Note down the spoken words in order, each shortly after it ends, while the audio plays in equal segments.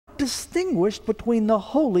distinguished between the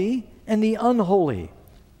holy and the unholy.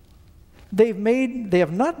 They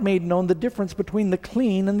have not made known the difference between the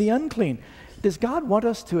clean and the unclean. Does God want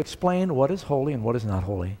us to explain what is holy and what is not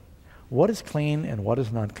holy? What is clean and what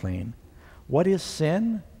is not clean? What is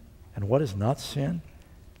sin and what is not sin?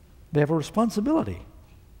 They have a responsibility.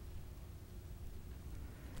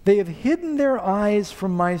 They have hidden their eyes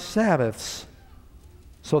from my Sabbaths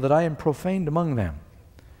so that I am profaned among them.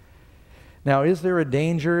 Now, is there a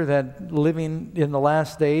danger that living in the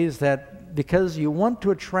last days, that because you want to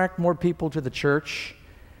attract more people to the church,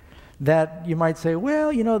 that you might say,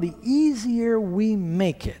 well, you know, the easier we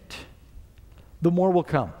make it, the more will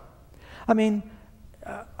come? I mean,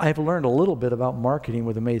 I've learned a little bit about marketing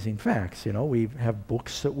with Amazing Facts. You know, we have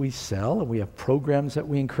books that we sell, and we have programs that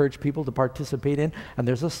we encourage people to participate in, and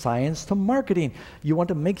there's a science to marketing. You want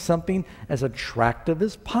to make something as attractive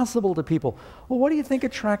as possible to people. Well, what do you think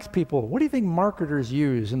attracts people? What do you think marketers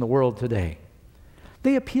use in the world today?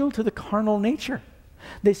 They appeal to the carnal nature.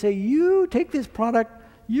 They say, you take this product,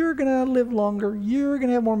 you're going to live longer, you're going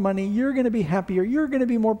to have more money, you're going to be happier, you're going to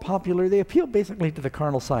be more popular. They appeal basically to the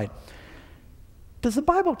carnal side. Does the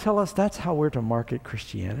Bible tell us that's how we're to market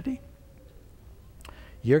Christianity?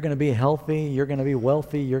 You're going to be healthy, you're going to be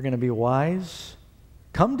wealthy, you're going to be wise.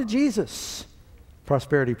 Come to Jesus.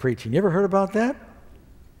 Prosperity preaching. You ever heard about that?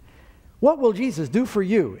 What will Jesus do for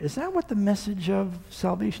you? Is that what the message of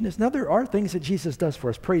salvation is? Now, there are things that Jesus does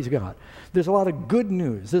for us, praise God. There's a lot of good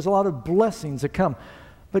news. There's a lot of blessings that come.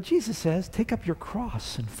 But Jesus says, take up your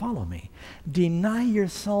cross and follow me. Deny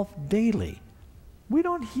yourself daily. We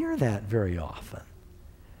don't hear that very often.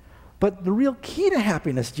 But the real key to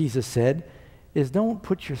happiness, Jesus said, is don't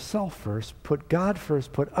put yourself first, put God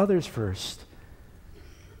first, put others first.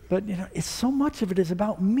 But, you know, so much of it is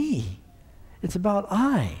about me. It's about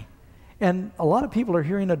I. And a lot of people are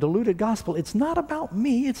hearing a diluted gospel. It's not about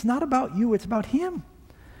me. It's not about you. It's about Him.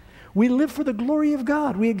 We live for the glory of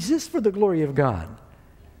God. We exist for the glory of God.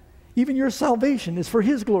 Even your salvation is for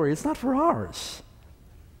His glory. It's not for ours.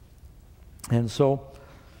 And so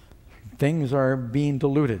things are being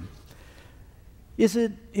diluted. Is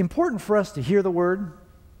it important for us to hear the Word?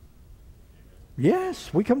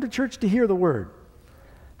 Yes, we come to church to hear the Word.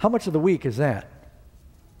 How much of the week is that?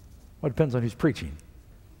 Well, it depends on who's preaching.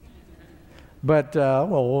 But,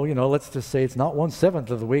 well, you know, let's just say it's not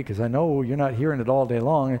 1/7 of the week, because I know you're not hearing it all day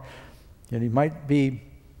long. And it might be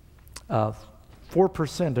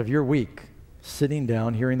 4% of your week sitting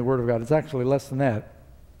down hearing the Word of God. It's actually less than that.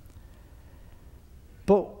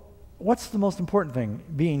 But what's the most important thing?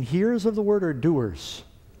 Being hearers of the Word or doers?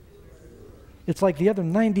 It's like the other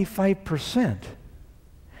 95%.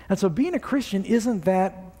 And so being a Christian isn't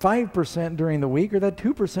that 5% during the week or that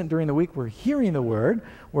 2% during the week. We're hearing the Word.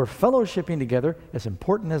 We're fellowshipping together, as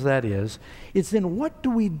important as that is. It's in what do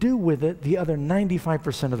we do with it the other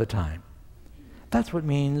 95% of the time. That's what it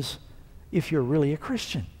means if you're really a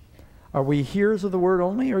Christian. Are we hearers of the Word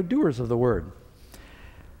only or doers of the Word?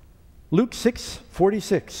 Luke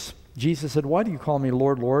 6:46, Jesus said, why do you call me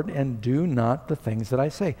Lord, Lord, and do not the things that I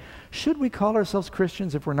say? Should we call ourselves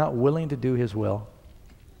Christians if we're not willing to do His will?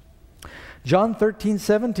 John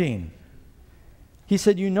 13:17, He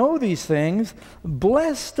said, you know these things.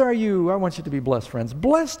 Blessed are you. I want you to be blessed, friends.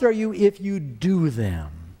 Blessed are you if you do them.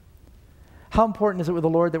 How important is it with the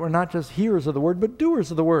Lord that we're not just hearers of the Word, but doers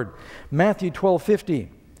of the Word? Matthew 12:50.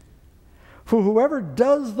 For whoever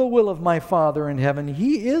does the will of my Father in heaven,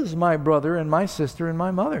 he is my brother and my sister and my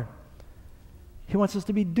mother. He wants us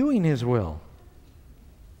to be doing His will.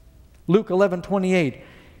 Luke 11:28,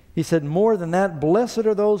 He said, more than that, blessed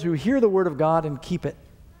are those who hear the word of God and keep it.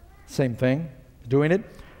 Same thing, doing it.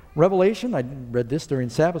 Revelation, I read this during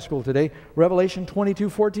Sabbath school today, Revelation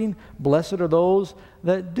 22:14, blessed are those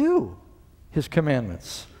that do His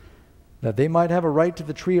commandments, that they might have a right to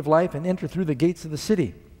the tree of life and enter through the gates of the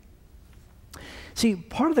city. See,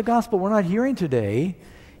 part of the gospel we're not hearing today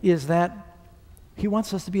is that He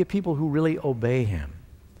wants us to be a people who really obey Him.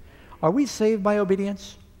 Are we saved by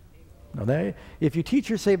obedience? No, if you teach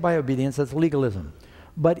you're saved by obedience, that's legalism.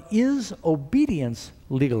 But is obedience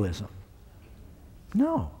legalism?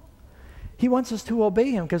 No. He wants us to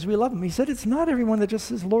obey Him because we love Him. He said it's not everyone that just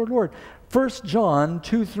says, Lord, Lord. 1 John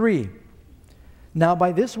 2:3. Now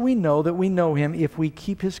by this we know that we know Him if we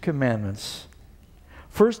keep His commandments.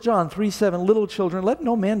 1 John 3:7, little children, let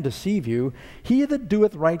no man deceive you. He that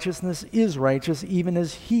doeth righteousness is righteous, even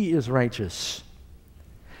as He is righteous.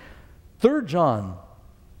 3 John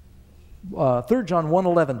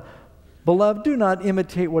 1:11, beloved, do not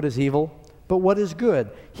imitate what is evil, but what is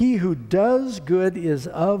good. He who does good is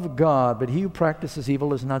of God, but he who practices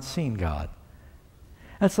evil has not seen God.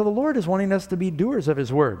 And so the Lord is wanting us to be doers of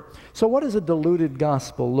His Word. So what does a diluted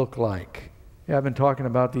gospel look like? Yeah, I've been talking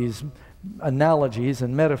about these analogies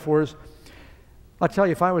and metaphors. I'll tell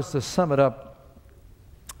you, if I was to sum it up,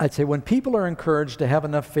 I'd say when people are encouraged to have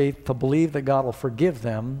enough faith to believe that God will forgive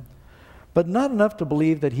them, but not enough to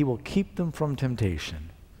believe that He will keep them from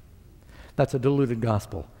temptation, that's a diluted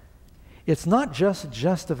gospel. It's not just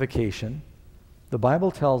justification. The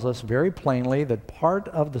Bible tells us very plainly that part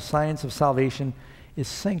of the science of salvation is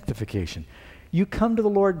sanctification. You come to the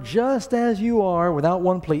Lord just as you are without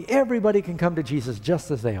one plea. Everybody can come to Jesus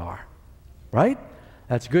just as they are, right?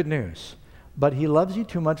 That's good news. But He loves you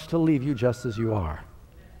too much to leave you just as you are.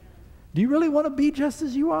 Do you really want to be just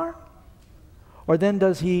as you are? Or then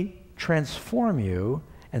does He transform you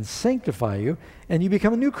and sanctify you and you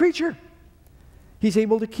become a new creature? He's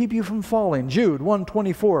able to keep you from falling. Jude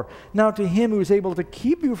 1:24. Now to Him who is able to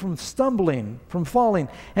keep you from stumbling, from falling,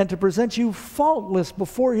 and to present you faultless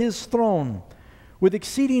before His throne with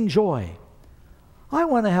exceeding joy. I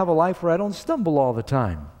want to have a life where I don't stumble all the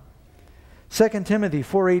time. 2 Timothy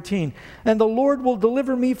 4:18. And the Lord will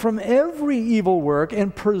deliver me from every evil work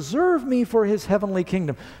and preserve me for His heavenly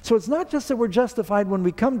kingdom. So it's not just that we're justified when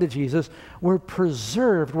we come to Jesus. We're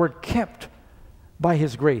preserved. We're kept by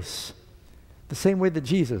His grace. The same way that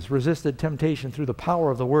Jesus resisted temptation through the power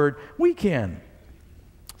of the Word, we can.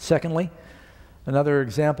 Secondly, another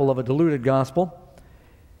example of a diluted gospel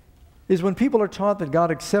is when people are taught that God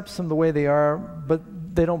accepts them the way they are, but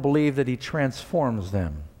they don't believe that He transforms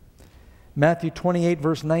them. Matthew 28,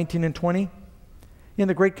 verse 19 and 20, in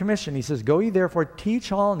the Great Commission, He says, Go ye therefore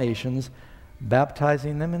teach all nations,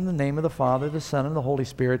 baptizing them in the name of the Father, the Son, and the Holy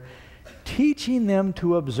Spirit, teaching them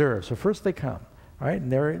to observe. So first they come, all right, and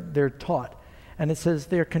they're taught. And it says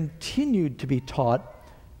they're continued to be taught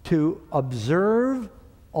to observe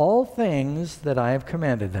all things that I have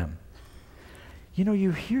commanded them. You know, you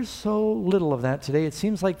hear so little of that today. It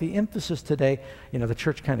seems like the emphasis today, the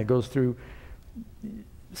church kind of goes through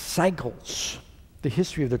cycles. The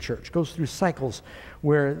history of the church goes through cycles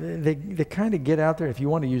where they kind of get out there, if you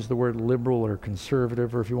want to use the word liberal or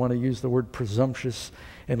conservative, or if you want to use the word presumptuous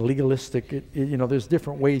and legalistic, there's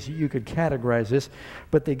different ways you could categorize this,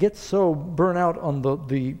 but they get so burnt out on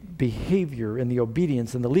the behavior and the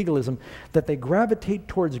obedience and the legalism that they gravitate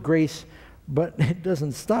towards grace, but it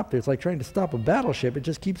doesn't stop there. It's like trying to stop a battleship. It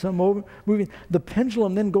just keeps on moving. The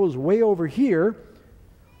pendulum then goes way over here,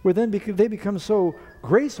 where then they become so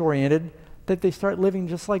grace-oriented that they start living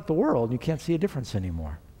just like the world. You can't see a difference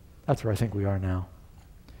anymore. That's where I think we are now.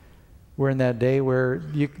 We're in that day where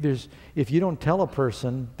if you don't tell a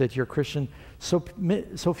person that you're Christian, so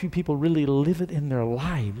few people really live it in their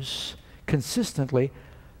lives consistently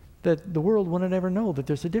that the world wouldn't ever know that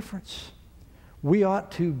there's a difference. We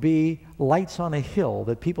ought to be lights on a hill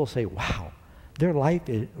that people say, wow, their light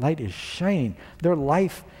is shining. Their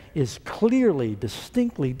life is clearly,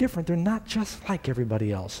 distinctly different. They're not just like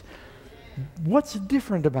everybody else. What's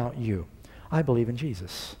different about you? I believe in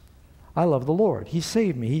Jesus. I love the Lord. He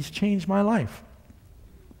saved me. He's changed my life.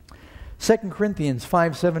 2 Corinthians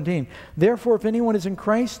 5:17. Therefore, if anyone is in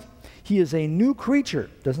Christ, he is a new creature.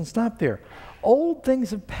 Doesn't stop there. Old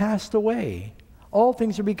things have passed away. All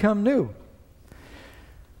things are become new.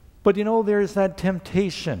 But there's that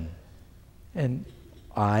temptation. And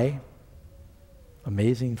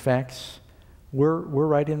amazing facts, we're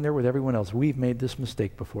right in there with everyone else. We've made this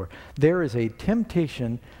mistake before. There is a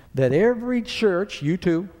temptation that every church, you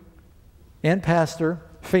too, and pastor,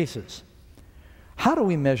 faces. How do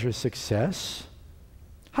we measure success?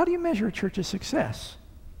 How do you measure a church's success?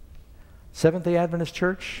 Seventh-day Adventist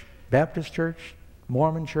church, Baptist church,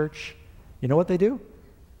 Mormon church, you know what they do?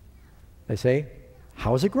 They say,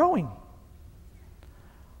 how is it growing?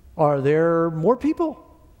 Are there more people?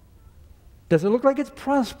 Does it look like it's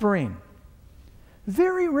prospering?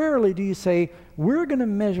 Very rarely do you say, we're going to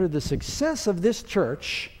measure the success of this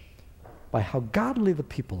church by how godly the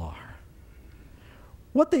people are.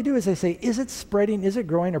 What they do is they say, is it spreading? Is it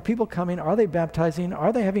growing? Are people coming? Are they baptizing?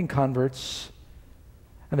 Are they having converts?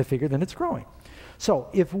 And they figure then it's growing. So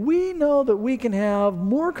if we know that we can have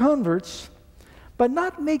more converts, but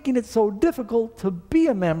not making it so difficult to be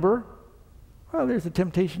a member, well, there's a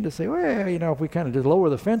temptation to say, well, if we kind of just lower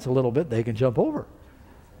the fence a little bit, they can jump over.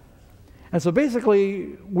 And so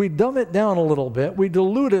basically, we dumb it down a little bit. We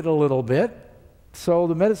dilute it a little bit, so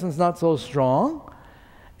the medicine's not so strong.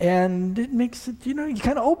 And it makes it, you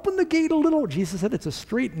kind of open the gate a little. Jesus said it's a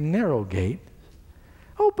straight and narrow gate.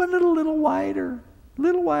 Open it a little wider,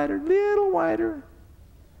 little wider, little wider.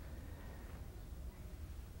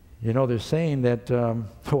 They're saying that, I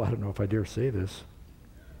don't know if I dare say this.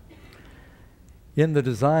 In the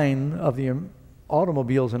design of the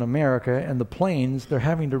automobiles in America and the planes, they're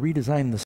having to redesign the